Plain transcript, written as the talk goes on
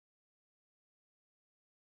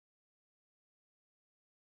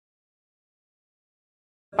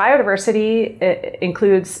biodiversity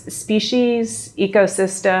includes species,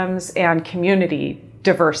 ecosystems, and community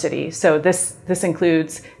diversity. So this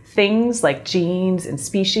includes things like genes and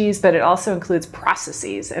species, but it also includes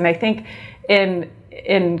processes. And I think in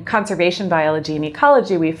conservation biology and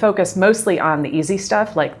ecology, we focus mostly on the easy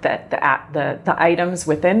stuff, like the items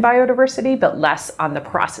within biodiversity, but less on the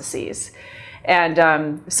processes.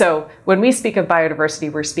 And so when we speak of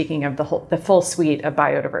biodiversity, we're speaking of the full suite of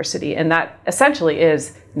biodiversity, and that essentially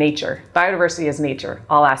is nature. Biodiversity is nature,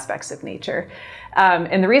 all aspects of nature.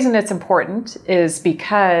 And the reason it's important is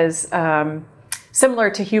because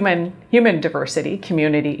similar to human diversity,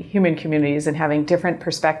 human communities, and having different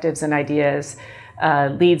perspectives and ideas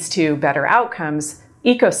leads to better outcomes,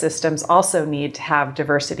 ecosystems also need to have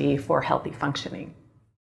diversity for healthy functioning.